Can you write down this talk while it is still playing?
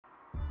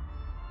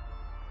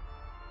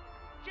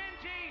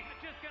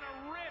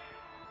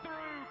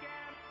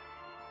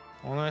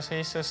오늘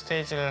스위스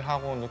스테이지를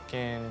하고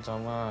느낀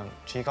점은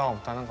뒤가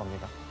없다는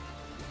겁니다.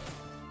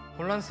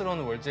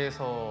 혼란스러운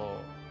월드에서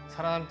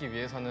살아남기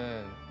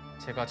위해서는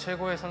제가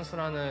최고의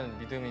선수라는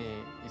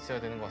믿음이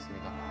있어야 되는 것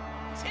같습니다.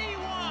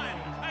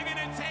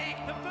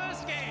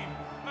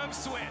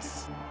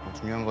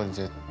 중요한 건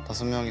이제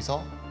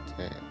 5명이서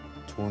이제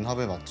좋은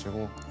합을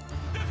맞추고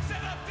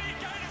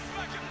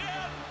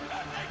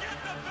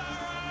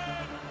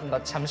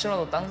뭔가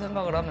잠시라도 딴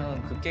생각을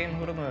하면 그 게임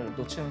흐름을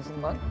놓치는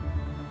순간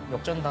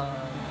역전당.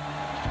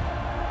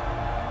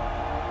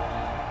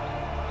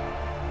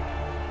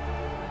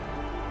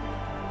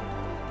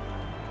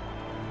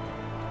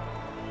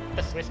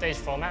 The Swiss stage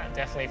format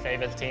definitely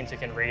favors teams who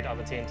can read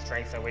other teams'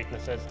 strengths and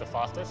weaknesses the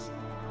fastest.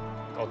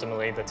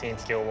 Ultimately, the team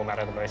skill will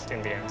matter the most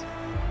in the end.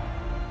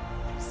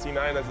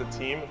 C9 as a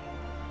team,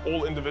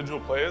 all individual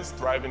players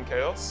thrive in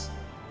chaos.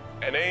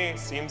 NA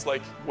seems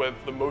like where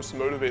the most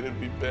motivated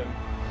we've been.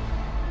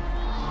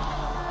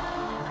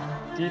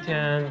 第一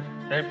天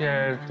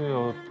LPL 队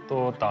友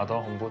都打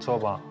得很不错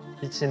吧，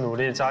一起努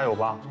力加油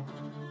吧。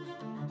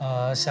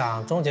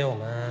想终结我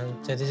们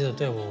JDG 的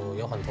队伍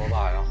有很多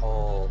吧，然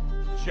后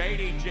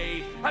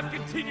JDG have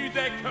continued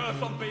their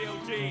curse on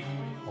BLG.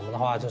 我们的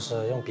话就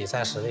是用比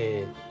赛实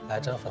力来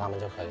征服他们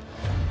就可以了。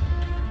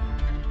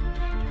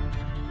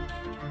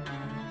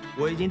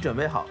我已经准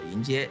备好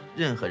迎接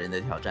任何人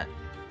的挑战。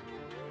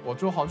我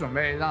做好准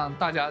备，让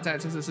大家在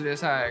这次世界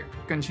赛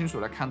更清楚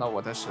地看到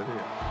我的实力。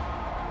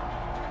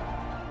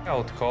I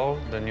would call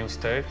the new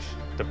stage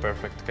the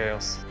perfect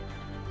chaos.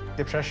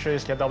 The pressure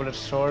is a double-edged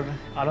sword.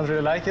 I don't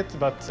really like it,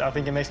 but I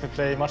think it makes me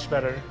play much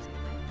better.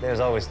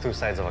 There's always two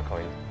sides of a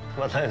coin.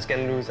 Sometimes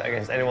can lose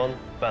against anyone,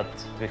 but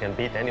we can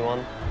beat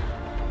anyone.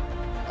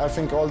 I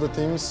think all the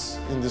teams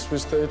in the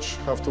Swiss stage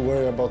have to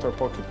worry about our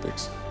pocket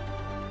picks.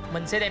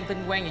 mình sẽ đem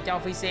vinh quang về cho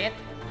VCS.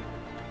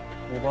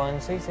 이번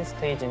스위스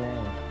스테이지는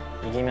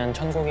이기면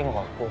천국인 것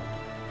같고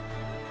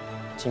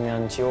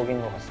지면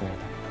지옥인 것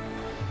같습니다.